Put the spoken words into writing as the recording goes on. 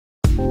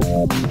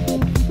flashed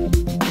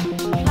it,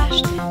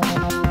 flashed it,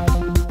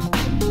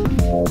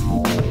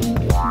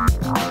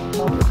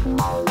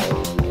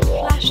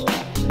 flashed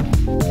it.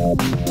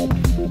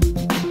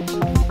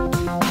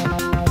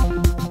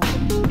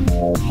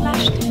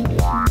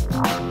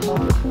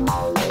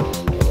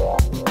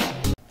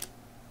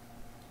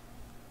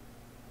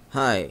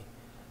 Hi,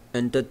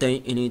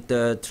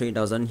 Entertain-inator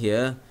 3000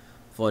 here.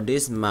 For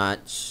this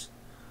match,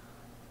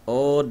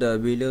 all the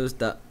videos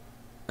that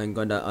I'm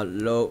gonna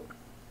upload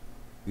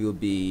will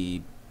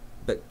be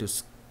back to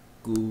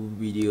school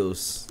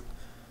videos.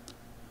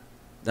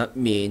 That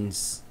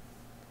means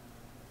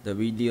the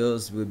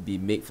videos will be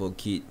made for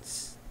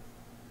kids.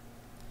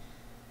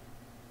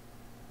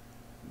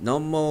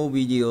 Normal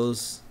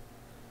videos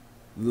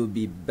will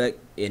be back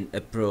in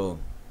April.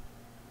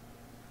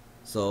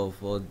 So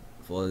for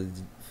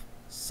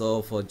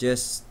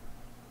just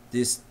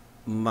this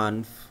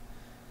month,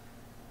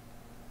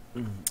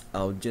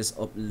 I'll just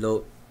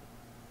upload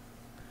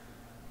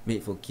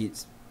made for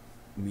kids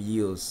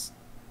videos.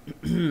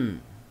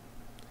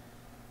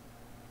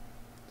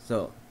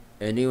 So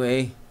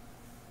anyway,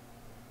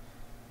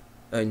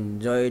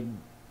 enjoy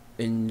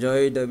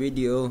the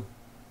video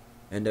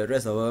and the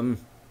rest of them.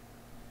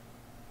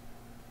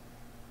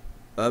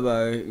 Bye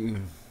bye.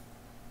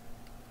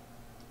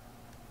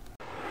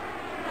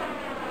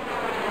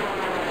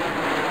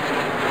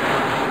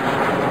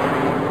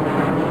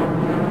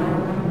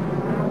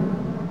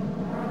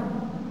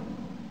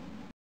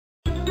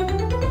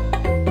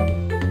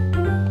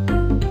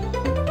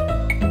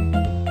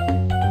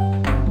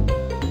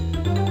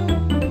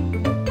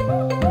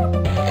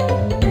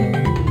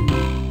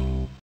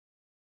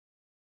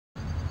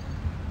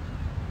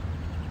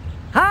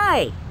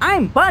 Hi,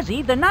 I'm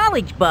Buzzy the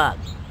Knowledge Bug.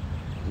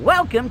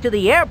 Welcome to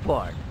the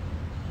airport.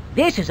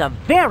 This is a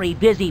very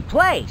busy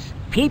place.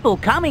 People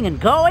coming and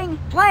going,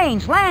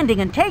 planes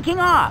landing and taking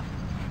off.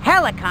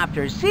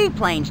 Helicopters,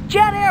 seaplanes,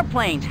 jet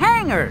airplanes,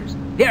 hangars.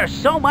 There's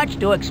so much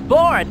to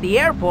explore at the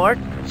airport,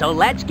 so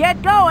let's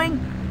get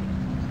going.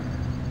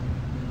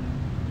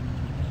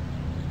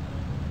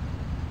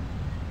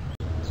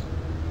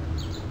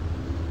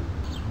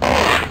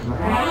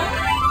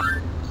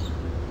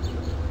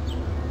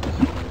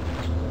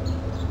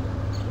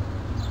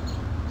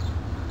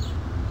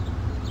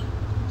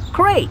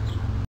 Crate.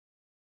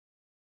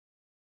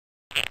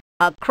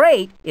 A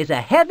crate is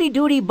a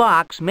heavy-duty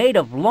box made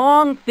of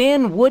long,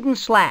 thin wooden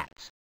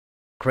slats.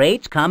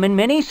 Crates come in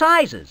many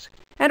sizes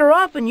and are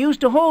often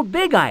used to hold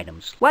big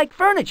items like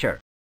furniture.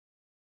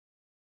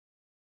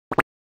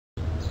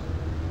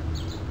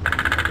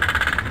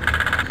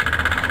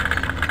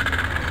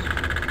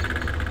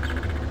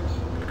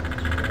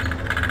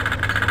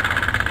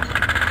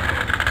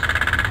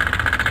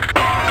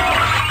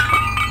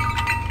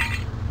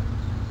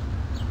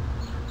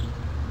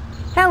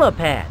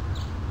 Helipad.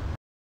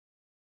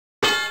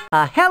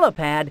 A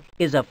helipad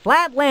is a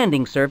flat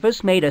landing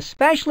surface made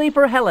especially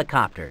for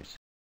helicopters.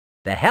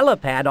 The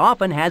helipad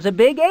often has a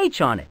big H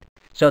on it,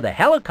 so the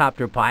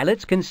helicopter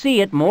pilots can see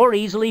it more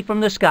easily from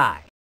the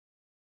sky.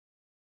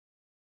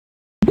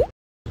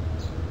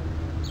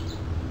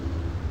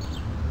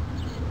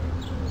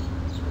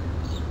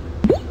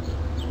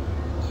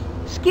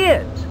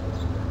 Skids.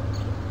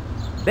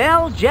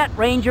 Bell Jet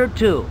Ranger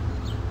 2.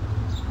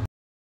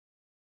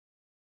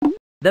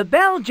 The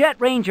Bell Jet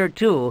Ranger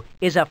 2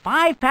 is a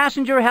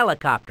 5-passenger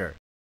helicopter.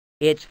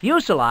 Its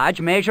fuselage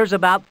measures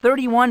about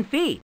 31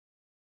 feet.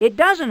 It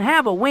doesn't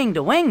have a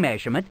wing-to-wing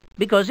measurement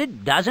because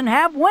it doesn't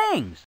have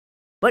wings.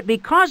 But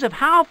because of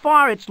how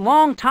far its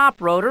long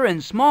top rotor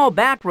and small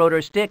back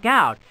rotor stick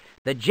out,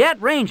 the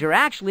Jet Ranger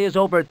actually is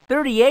over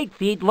 38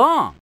 feet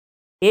long.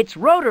 Its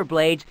rotor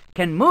blades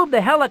can move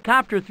the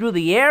helicopter through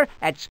the air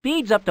at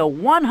speeds up to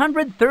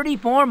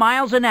 134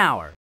 miles an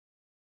hour.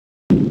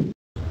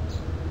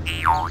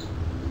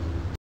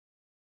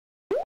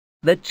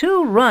 The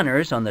two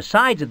runners on the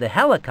sides of the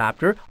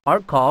helicopter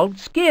are called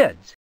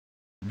skids.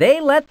 They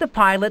let the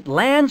pilot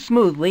land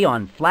smoothly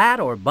on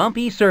flat or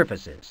bumpy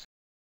surfaces.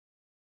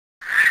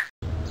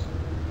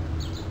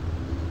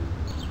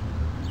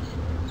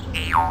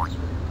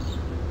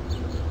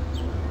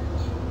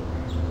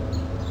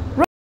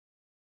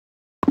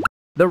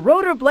 The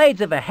rotor blades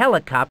of a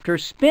helicopter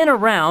spin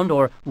around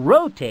or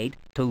rotate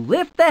to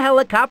lift the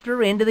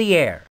helicopter into the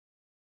air.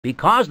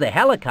 Because the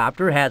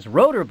helicopter has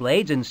rotor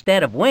blades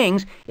instead of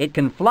wings, it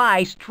can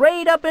fly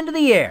straight up into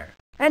the air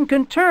and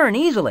can turn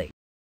easily.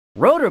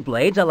 Rotor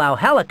blades allow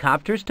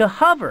helicopters to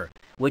hover,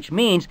 which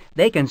means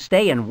they can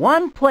stay in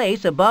one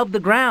place above the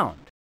ground.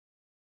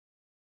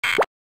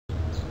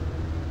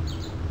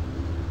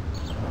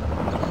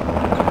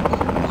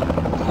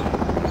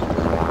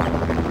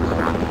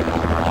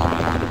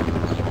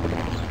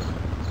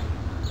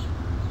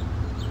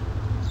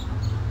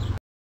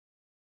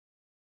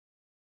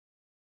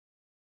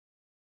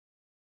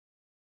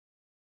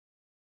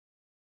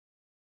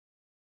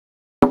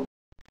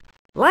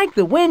 Like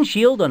the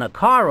windshield on a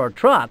car or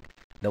truck,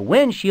 the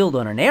windshield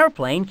on an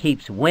airplane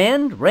keeps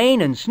wind,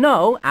 rain, and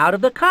snow out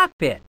of the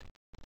cockpit.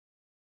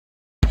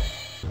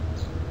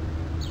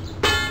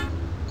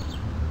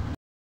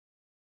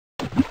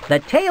 The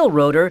tail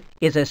rotor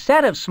is a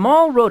set of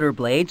small rotor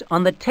blades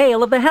on the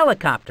tail of the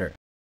helicopter.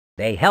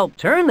 They help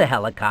turn the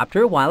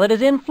helicopter while it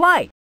is in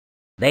flight.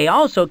 They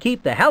also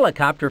keep the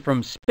helicopter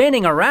from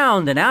spinning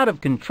around and out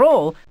of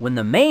control when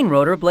the main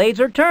rotor blades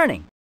are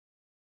turning.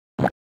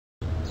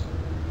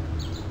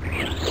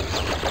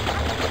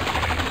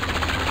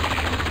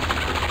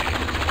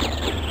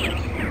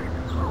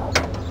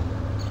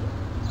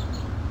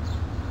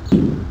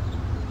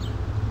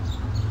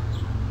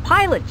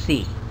 Pilot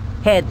seat,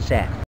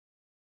 headset.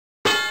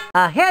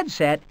 A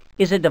headset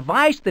is a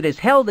device that is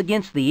held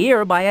against the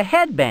ear by a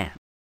headband.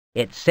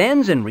 It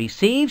sends and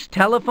receives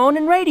telephone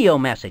and radio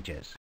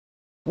messages.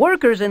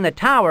 Workers in the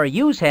tower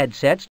use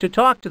headsets to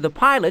talk to the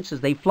pilots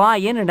as they fly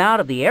in and out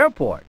of the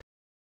airport.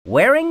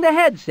 Wearing the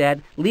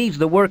headset leaves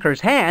the workers'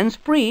 hands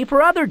free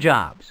for other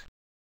jobs.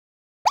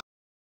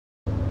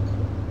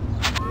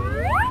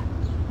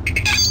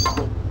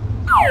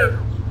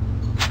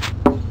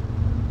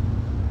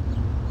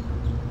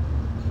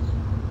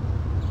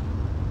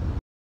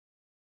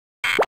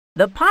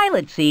 The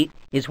pilot seat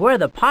is where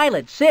the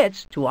pilot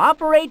sits to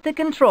operate the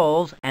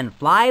controls and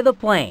fly the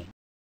plane.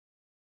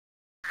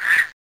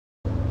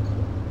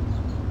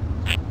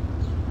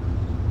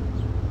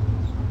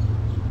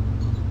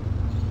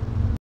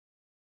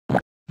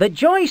 The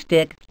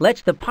joystick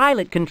lets the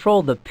pilot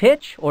control the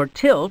pitch or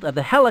tilt of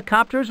the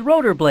helicopter's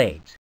rotor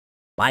blades.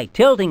 By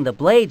tilting the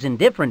blades in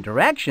different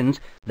directions,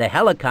 the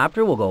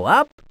helicopter will go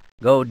up,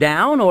 go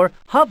down, or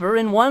hover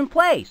in one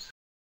place.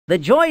 The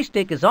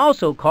joystick is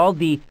also called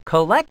the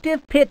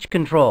collective pitch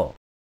control.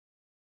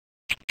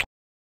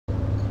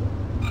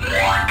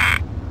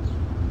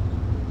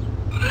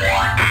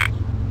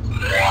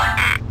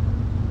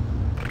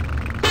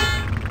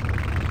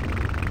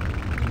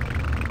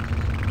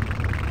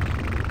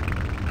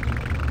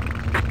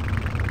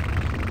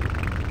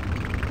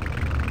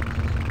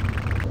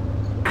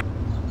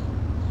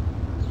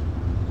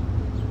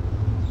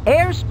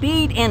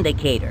 Airspeed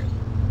indicator,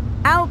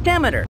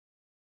 altimeter.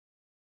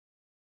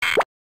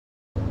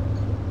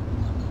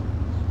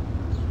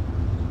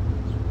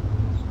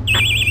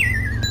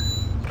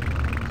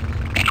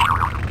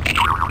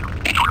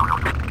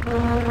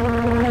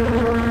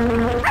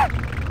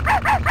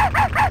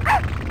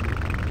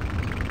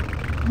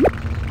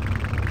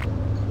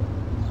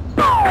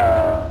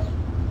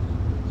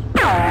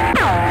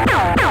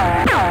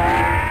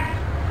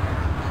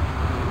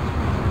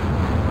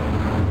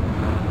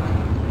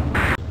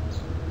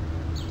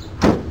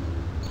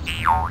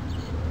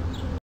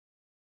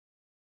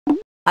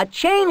 A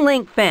chain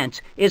link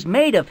fence is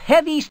made of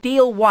heavy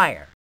steel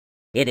wire.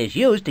 It is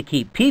used to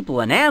keep people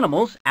and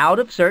animals out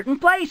of certain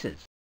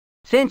places.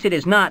 Since it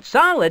is not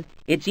solid,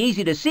 it's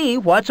easy to see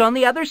what's on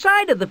the other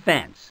side of the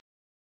fence.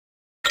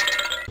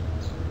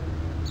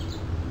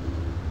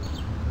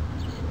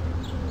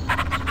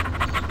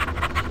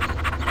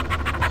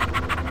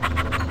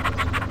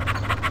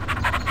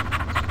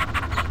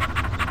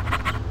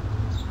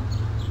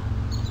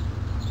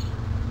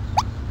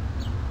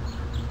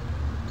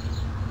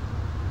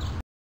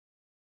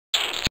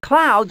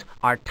 Clouds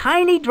are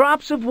tiny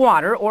drops of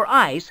water or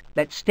ice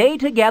that stay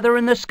together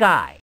in the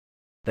sky.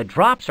 The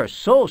drops are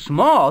so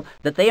small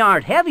that they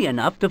aren't heavy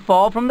enough to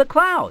fall from the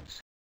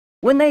clouds.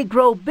 When they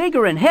grow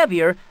bigger and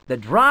heavier, the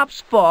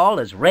drops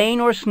fall as rain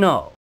or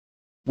snow.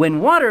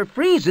 When water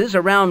freezes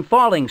around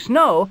falling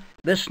snow,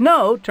 the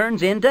snow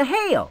turns into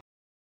hail.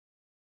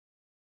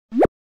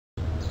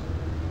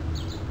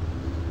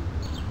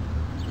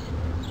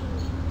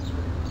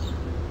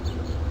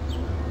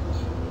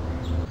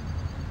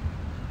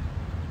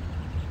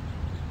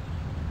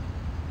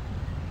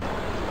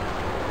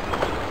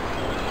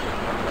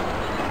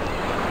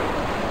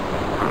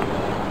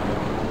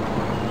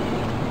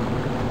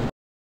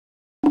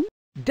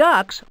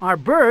 Ducks are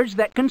birds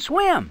that can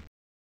swim.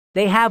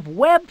 They have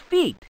webbed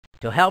feet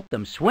to help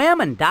them swim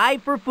and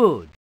dive for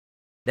food.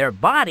 Their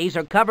bodies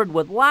are covered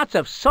with lots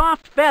of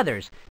soft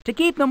feathers to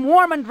keep them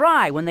warm and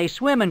dry when they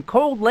swim in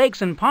cold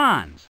lakes and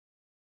ponds.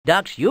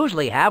 Ducks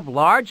usually have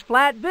large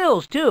flat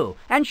bills too,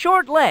 and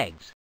short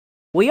legs.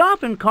 We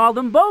often call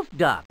them both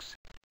ducks,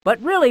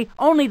 but really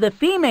only the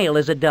female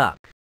is a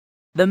duck.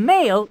 The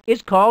male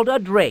is called a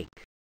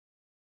drake.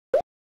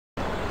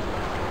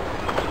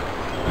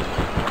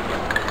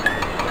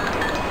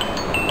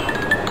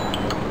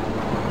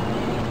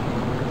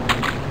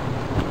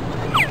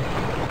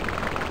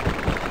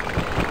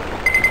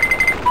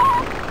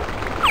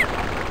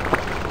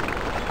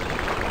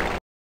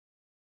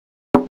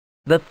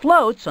 The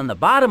floats on the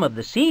bottom of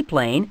the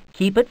seaplane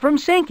keep it from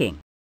sinking.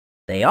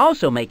 They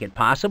also make it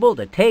possible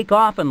to take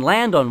off and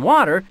land on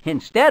water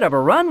instead of a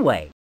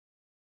runway.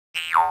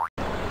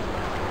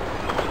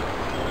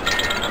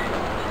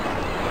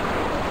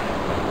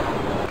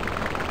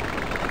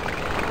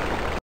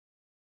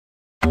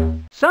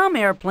 Some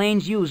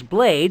airplanes use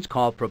blades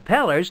called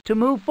propellers to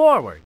move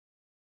forward.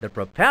 The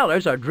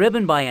propellers are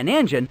driven by an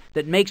engine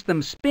that makes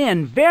them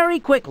spin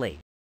very quickly.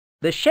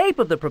 The shape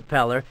of the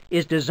propeller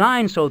is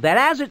designed so that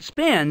as it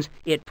spins,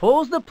 it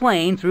pulls the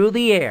plane through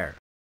the air.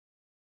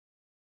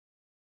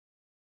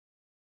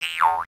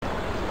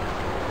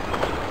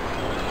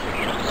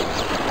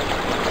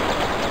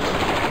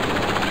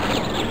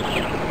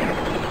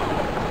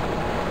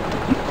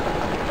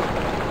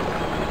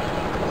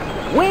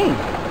 Wing.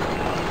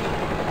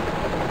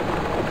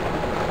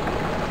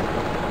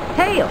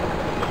 Tail.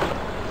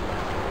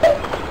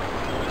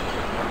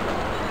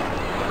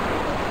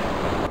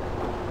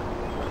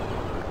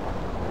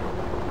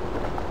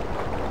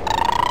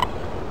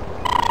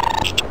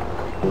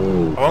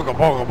 Boga,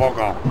 boga,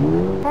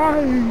 boga.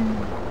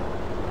 Hi.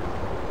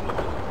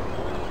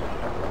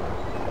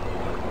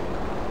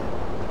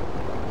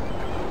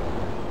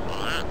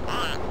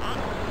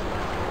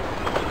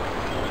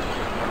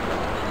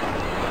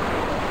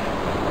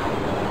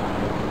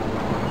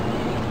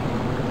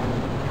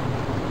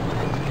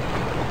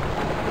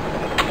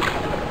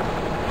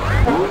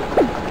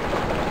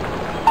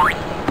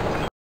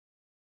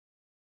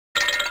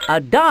 A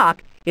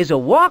dock is a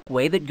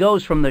walkway that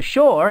goes from the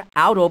shore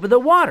out over the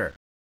water.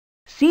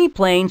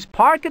 Seaplanes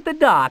park at the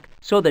dock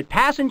so that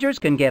passengers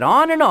can get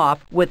on and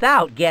off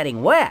without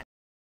getting wet.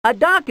 A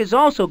dock is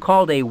also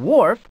called a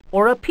wharf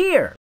or a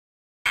pier.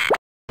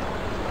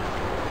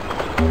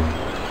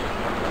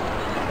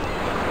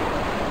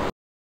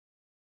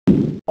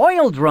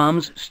 Oil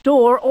drums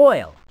store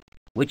oil,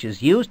 which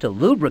is used to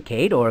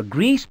lubricate or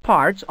grease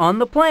parts on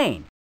the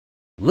plane.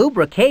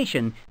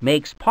 Lubrication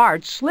makes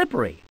parts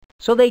slippery,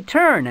 so they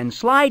turn and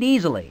slide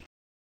easily.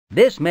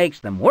 This makes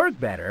them work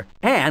better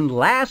and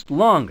last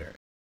longer.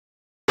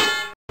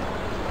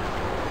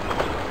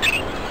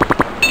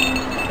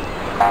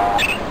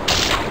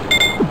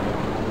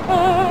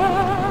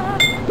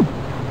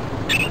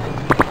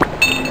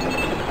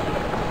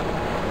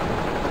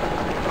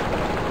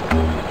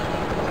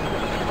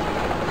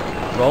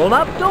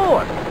 Roll-up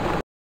door.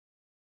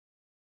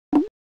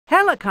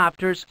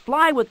 Helicopters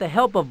fly with the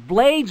help of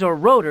blades or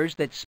rotors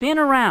that spin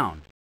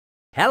around.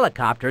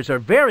 Helicopters are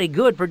very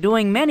good for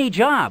doing many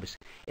jobs,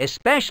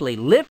 especially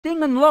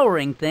lifting and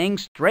lowering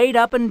things straight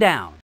up and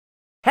down.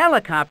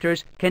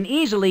 Helicopters can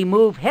easily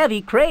move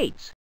heavy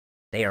crates.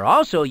 They are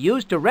also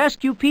used to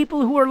rescue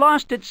people who are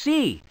lost at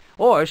sea,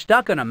 or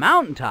stuck on a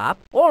mountaintop,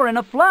 or in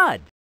a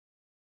flood.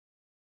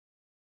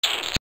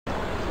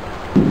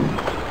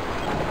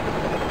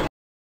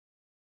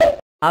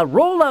 A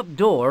roll-up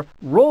door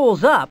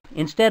rolls up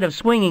instead of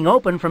swinging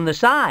open from the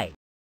side.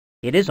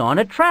 It is on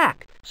a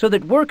track so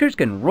that workers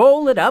can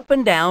roll it up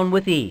and down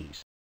with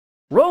ease.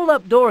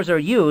 Roll-up doors are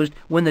used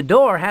when the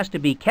door has to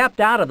be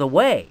kept out of the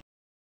way.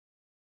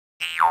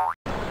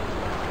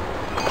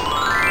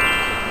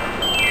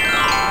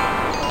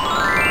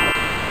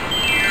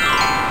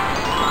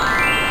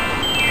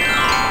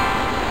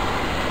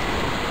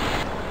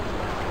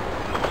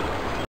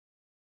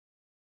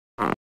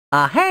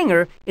 A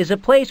hangar is a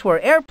place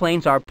where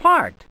airplanes are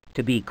parked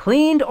to be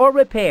cleaned or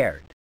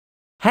repaired.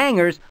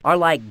 Hangars are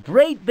like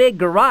great big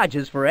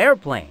garages for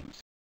airplanes.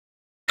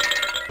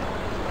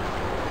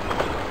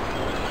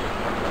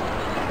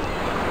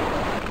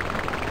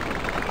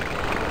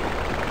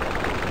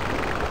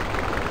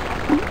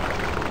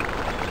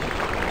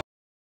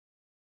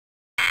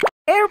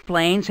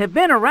 Airplanes have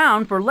been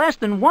around for less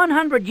than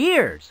 100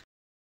 years.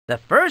 The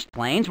first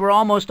planes were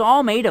almost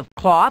all made of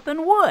cloth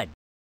and wood.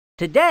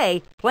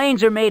 Today,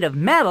 planes are made of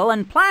metal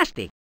and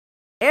plastic.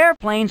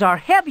 Airplanes are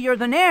heavier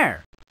than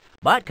air,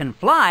 but can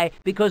fly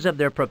because of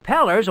their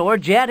propellers or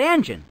jet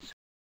engines.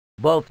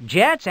 Both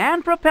jets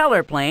and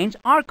propeller planes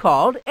are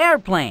called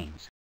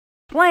airplanes.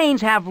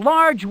 Planes have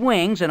large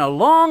wings and a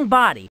long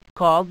body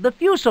called the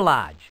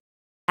fuselage.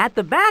 At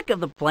the back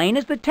of the plane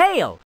is the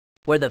tail,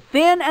 where the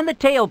fin and the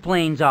tail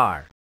planes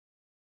are.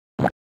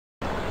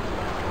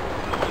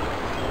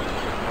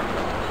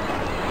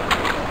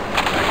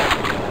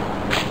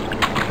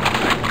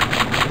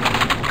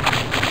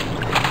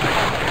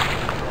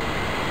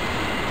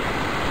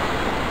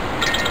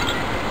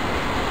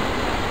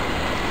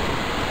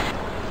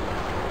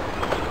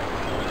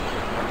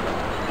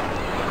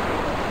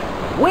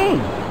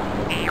 Wing.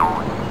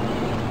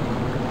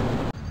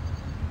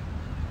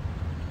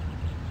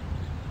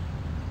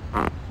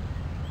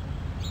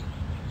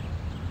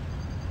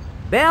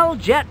 Bell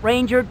Jet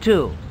Ranger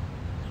 2.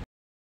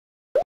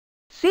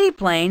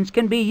 Seaplanes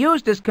can be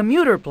used as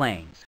commuter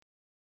planes.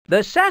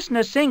 The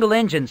Cessna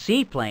single-engine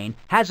seaplane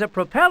has a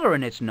propeller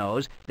in its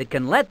nose that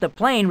can let the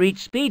plane reach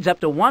speeds up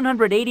to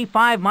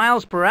 185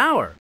 miles per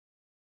hour.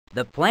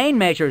 The plane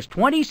measures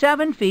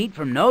 27 feet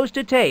from nose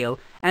to tail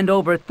and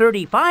over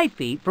 35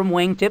 feet from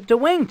wingtip to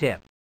wingtip.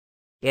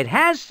 It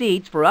has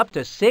seats for up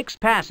to 6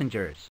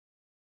 passengers.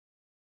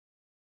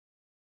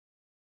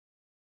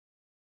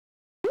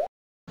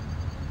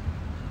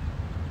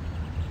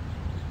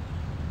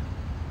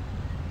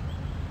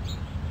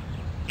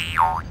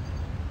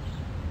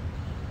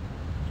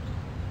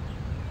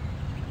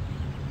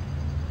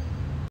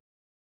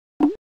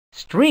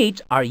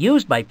 Streets are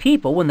used by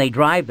people when they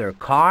drive their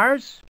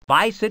cars,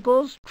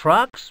 bicycles,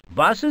 trucks,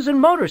 buses, and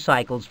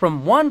motorcycles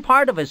from one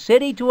part of a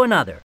city to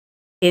another.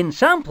 In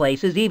some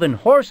places, even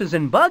horses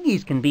and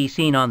buggies can be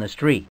seen on the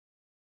street.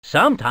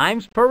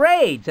 Sometimes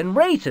parades and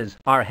races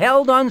are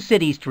held on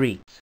city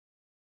streets.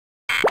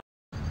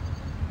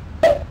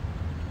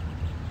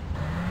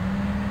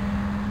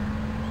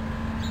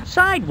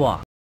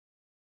 Sidewalk.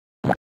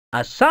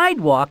 A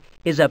sidewalk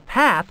is a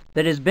path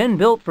that has been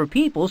built for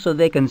people so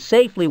they can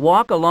safely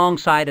walk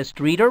alongside a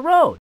street or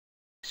road.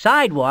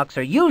 Sidewalks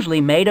are usually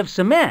made of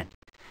cement,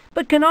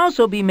 but can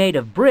also be made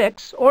of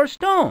bricks or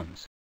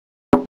stones.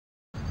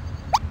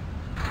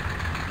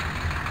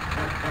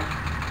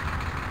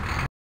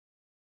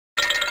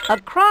 A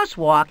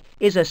crosswalk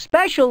is a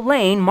special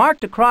lane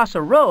marked across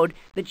a road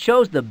that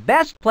shows the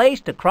best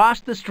place to cross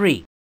the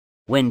street.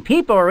 When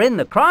people are in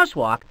the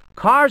crosswalk,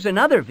 cars and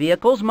other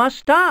vehicles must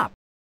stop.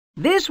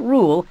 This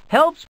rule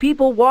helps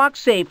people walk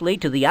safely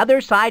to the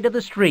other side of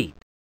the street.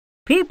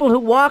 People who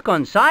walk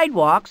on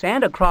sidewalks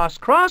and across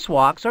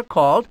crosswalks are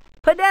called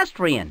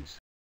pedestrians.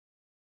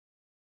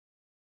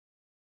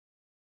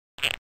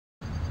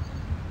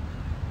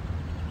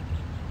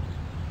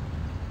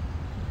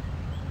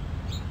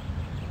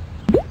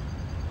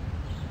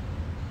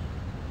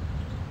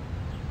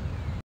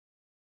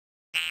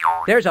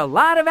 There's a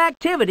lot of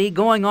activity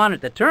going on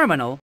at the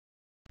terminal.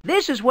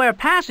 This is where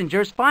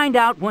passengers find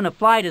out when a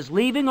flight is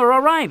leaving or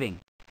arriving,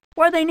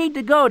 where they need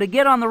to go to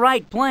get on the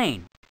right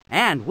plane,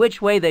 and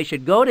which way they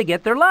should go to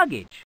get their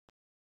luggage.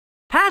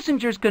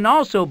 Passengers can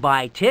also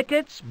buy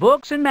tickets,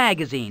 books, and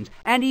magazines,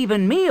 and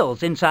even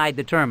meals inside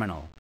the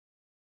terminal.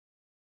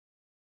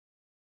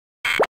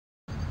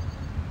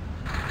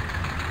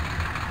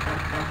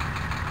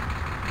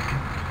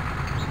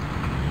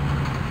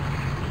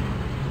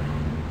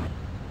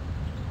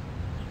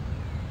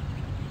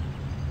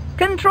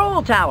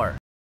 Control tower.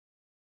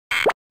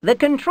 The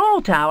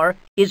control tower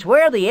is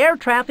where the air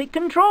traffic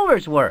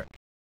controllers work.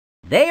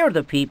 They are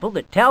the people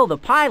that tell the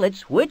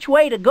pilots which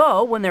way to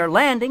go when they're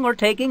landing or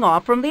taking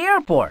off from the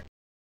airport.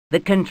 The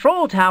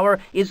control tower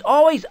is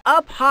always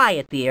up high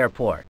at the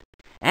airport,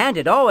 and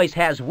it always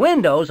has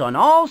windows on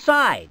all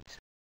sides.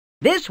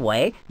 This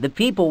way, the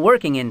people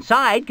working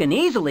inside can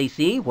easily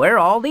see where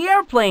all the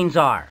airplanes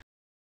are.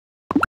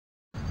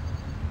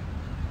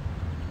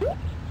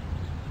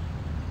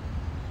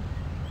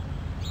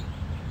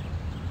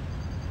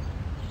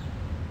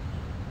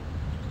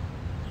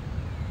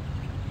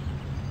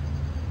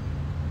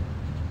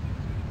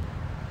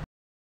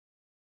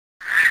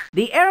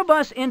 The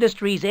Airbus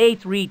Industries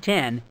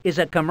A310 is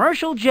a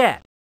commercial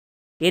jet.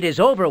 It is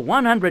over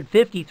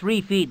 153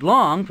 feet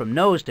long from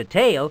nose to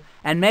tail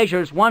and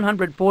measures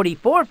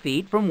 144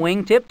 feet from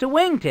wingtip to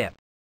wingtip.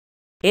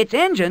 Its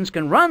engines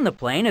can run the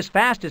plane as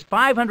fast as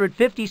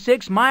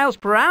 556 miles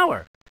per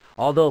hour,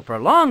 although for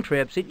long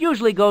trips it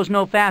usually goes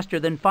no faster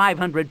than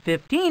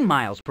 515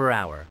 miles per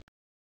hour.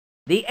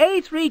 The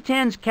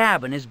A310's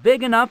cabin is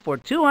big enough for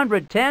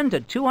 210 to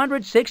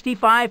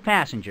 265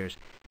 passengers,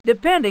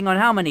 depending on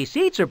how many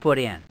seats are put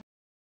in.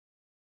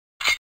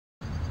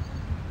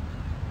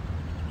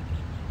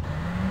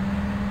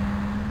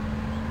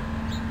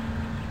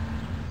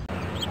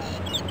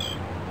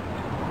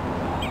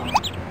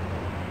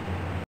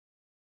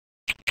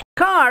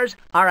 Cars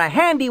are a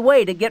handy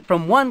way to get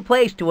from one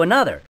place to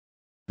another.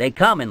 They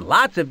come in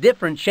lots of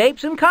different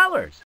shapes and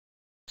colors.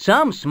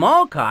 Some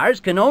small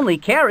cars can only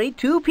carry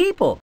 2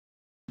 people.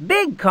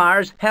 Big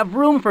cars have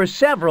room for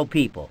several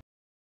people.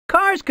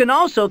 Cars can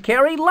also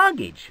carry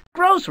luggage,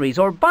 groceries,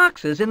 or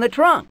boxes in the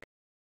trunk.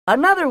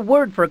 Another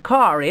word for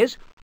car is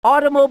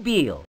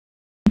automobile.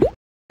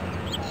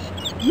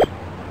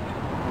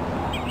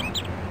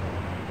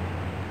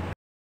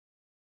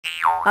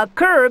 A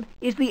curb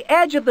is the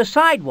edge of the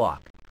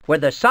sidewalk, where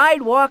the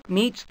sidewalk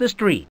meets the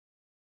street.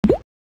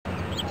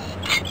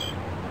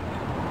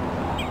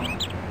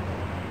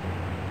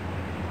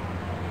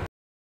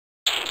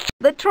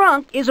 The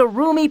trunk is a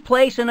roomy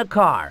place in a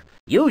car,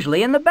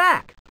 usually in the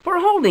back, for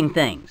holding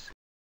things.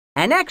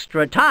 An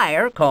extra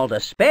tire, called a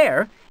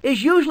spare,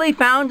 is usually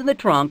found in the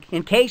trunk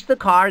in case the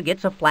car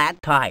gets a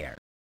flat tire.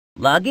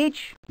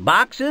 Luggage,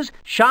 boxes,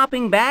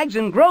 shopping bags,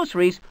 and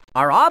groceries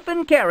are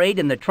often carried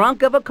in the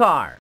trunk of a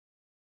car.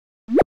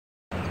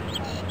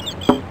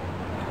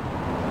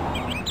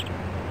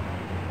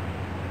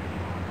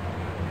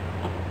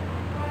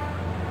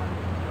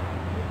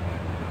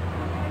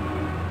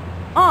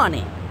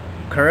 Awning,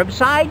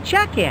 curbside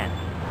check-in.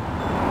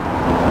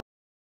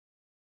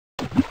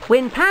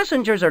 When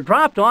passengers are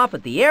dropped off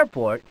at the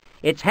airport,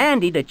 it's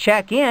handy to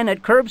check in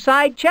at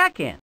curbside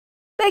check-in.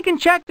 They can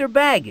check their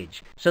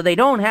baggage so they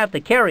don't have to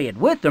carry it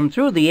with them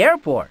through the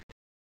airport.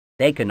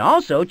 They can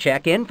also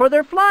check in for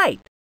their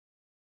flight.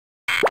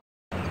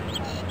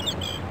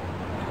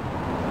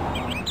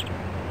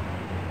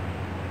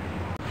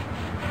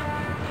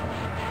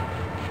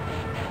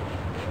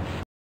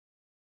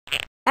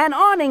 An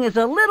awning is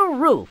a little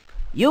roof,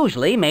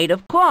 usually made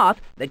of cloth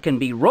that can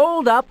be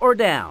rolled up or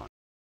down.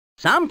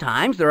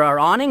 Sometimes there are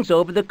awnings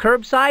over the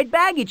curbside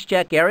baggage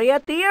check area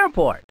at the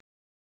airport.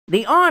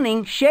 The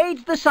awning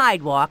shades the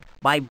sidewalk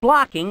by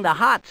blocking the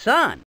hot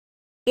sun.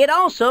 It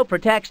also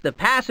protects the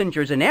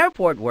passengers and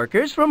airport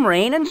workers from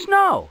rain and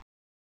snow.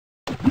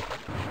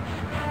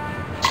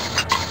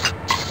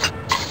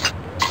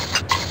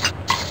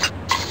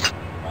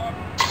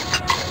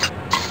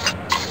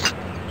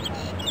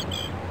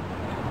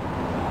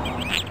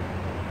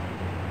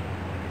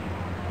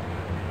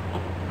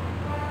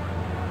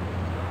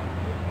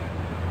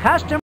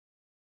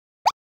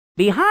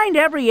 Behind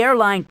every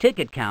airline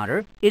ticket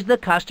counter is the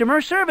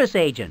customer service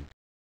agent.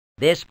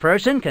 This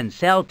person can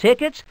sell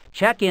tickets,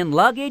 check in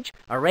luggage,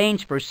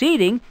 arrange for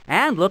seating,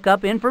 and look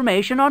up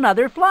information on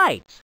other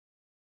flights.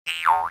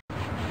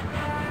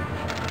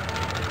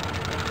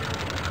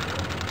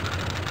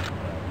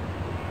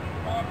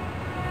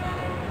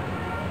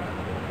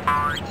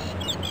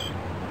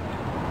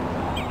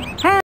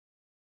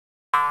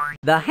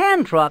 The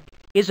hand truck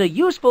is a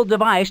useful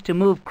device to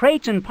move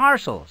crates and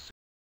parcels.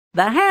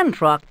 The hand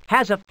truck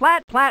has a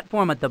flat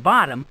platform at the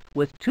bottom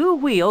with two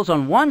wheels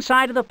on one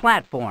side of the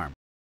platform.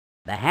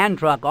 The hand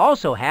truck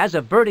also has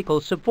a vertical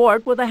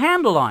support with a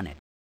handle on it.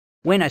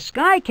 When a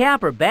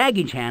skycap or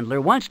baggage handler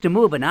wants to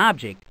move an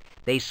object,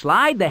 they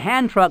slide the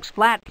hand truck's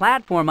flat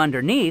platform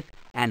underneath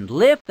and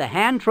lift the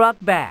hand truck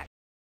back.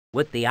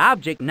 With the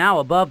object now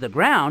above the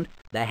ground,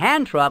 the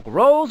hand truck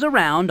rolls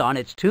around on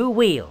its two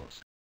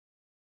wheels.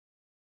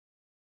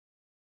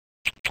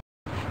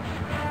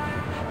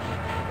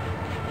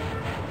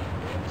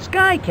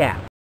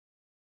 Skycap.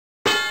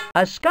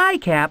 A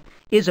skycap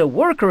is a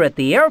worker at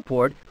the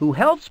airport who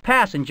helps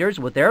passengers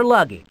with their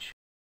luggage.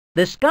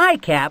 The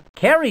skycap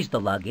carries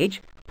the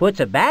luggage, puts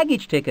a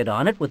baggage ticket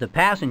on it with the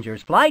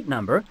passenger's flight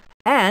number,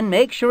 and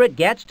makes sure it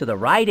gets to the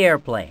right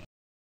airplane.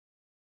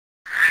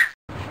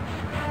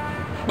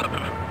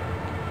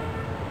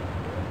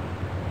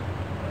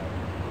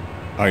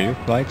 Are your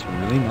flights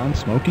really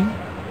non-smoking?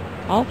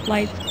 All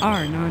flights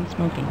are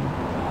non-smoking.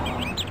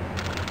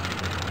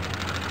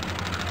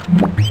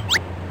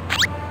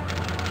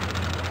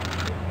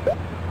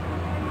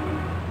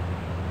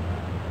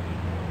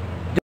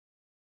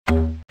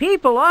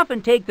 People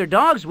often take their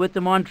dogs with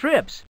them on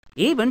trips,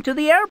 even to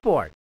the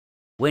airport.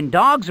 When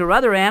dogs or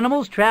other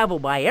animals travel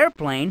by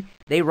airplane,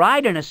 they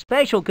ride in a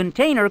special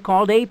container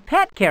called a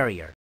pet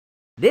carrier.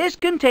 This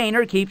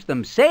container keeps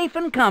them safe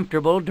and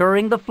comfortable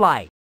during the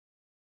flight.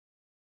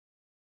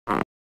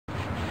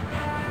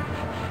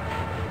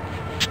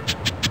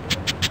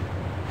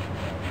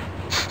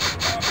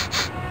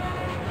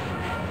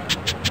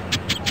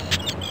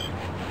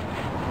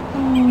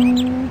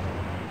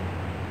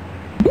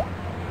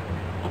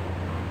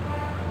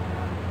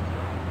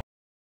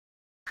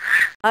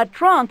 A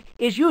trunk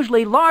is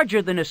usually larger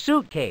than a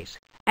suitcase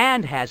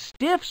and has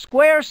stiff,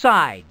 square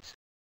sides.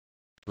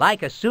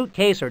 Like a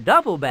suitcase or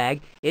duffel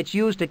bag, it's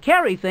used to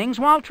carry things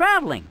while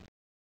traveling.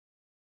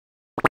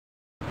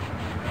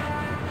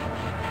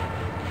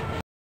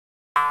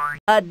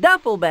 A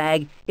duffel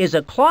bag is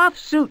a cloth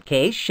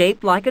suitcase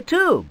shaped like a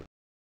tube.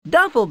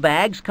 Duffel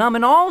bags come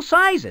in all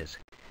sizes,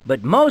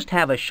 but most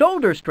have a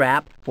shoulder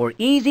strap for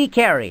easy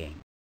carrying.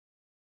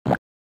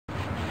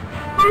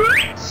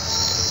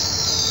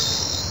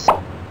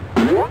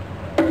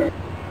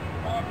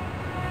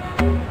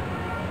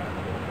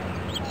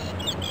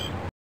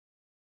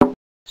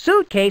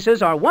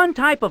 Suitcases are one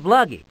type of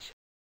luggage.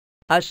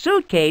 A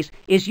suitcase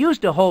is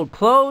used to hold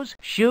clothes,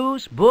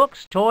 shoes,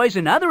 books, toys,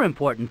 and other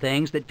important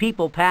things that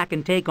people pack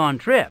and take on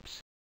trips.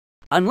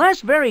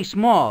 Unless very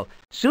small,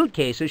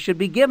 suitcases should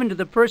be given to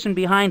the person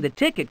behind the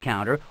ticket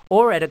counter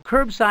or at a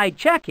curbside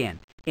check-in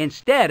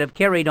instead of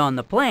carried on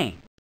the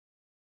plane.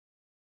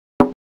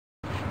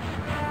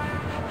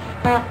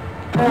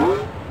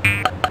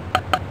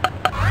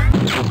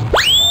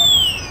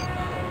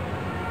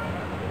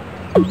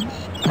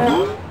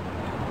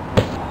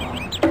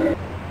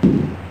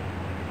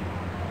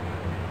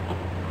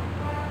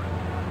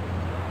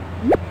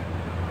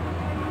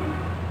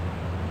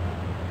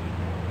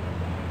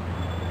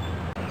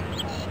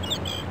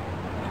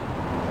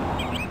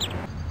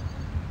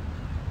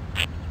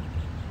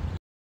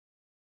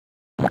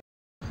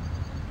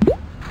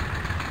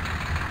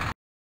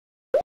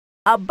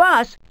 A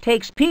bus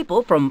takes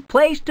people from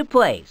place to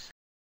place.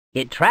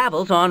 It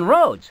travels on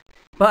roads,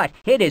 but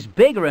it is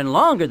bigger and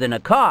longer than a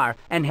car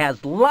and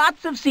has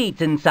lots of seats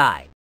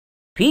inside.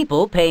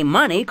 People pay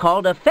money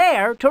called a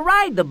fare to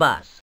ride the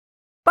bus.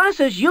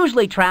 Buses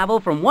usually travel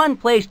from one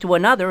place to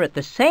another at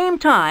the same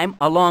time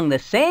along the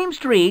same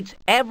streets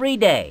every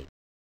day.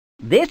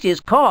 This is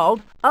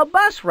called a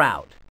bus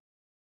route.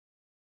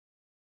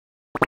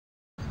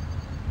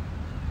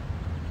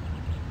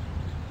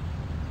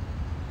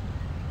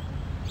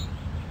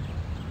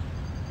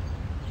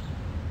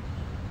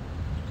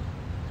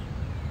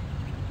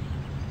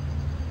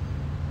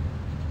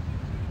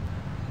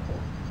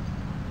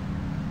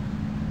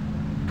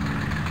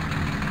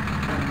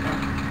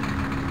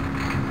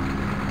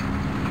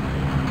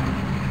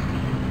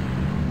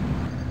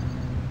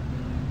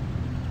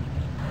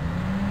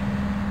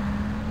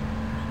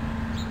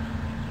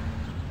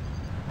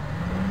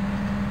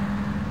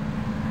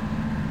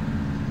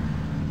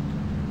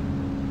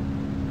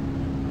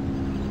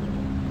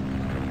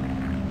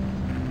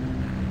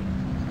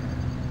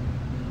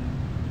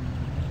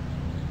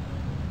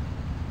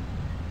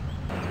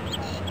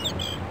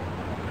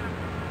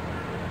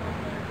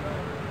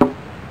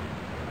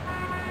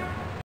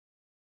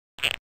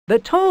 The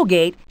toll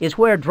gate is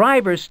where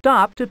drivers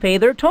stop to pay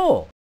their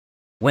toll.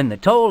 When the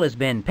toll has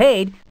been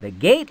paid, the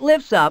gate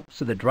lifts up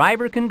so the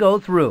driver can go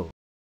through.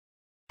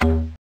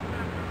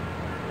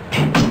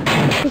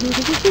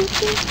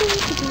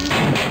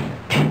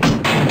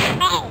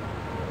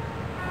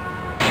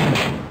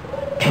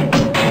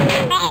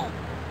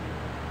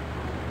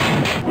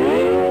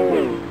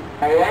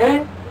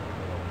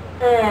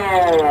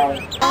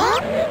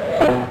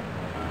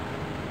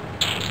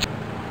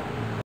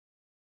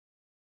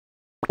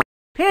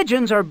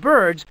 Pigeons are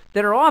birds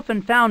that are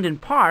often found in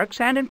parks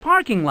and in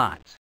parking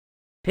lots.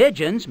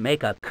 Pigeons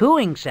make a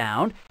cooing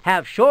sound,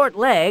 have short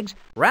legs,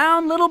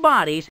 round little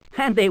bodies,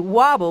 and they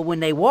wobble when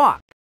they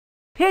walk.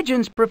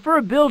 Pigeons prefer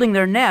building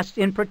their nests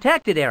in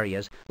protected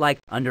areas, like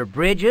under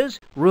bridges,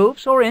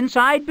 roofs, or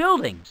inside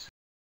buildings.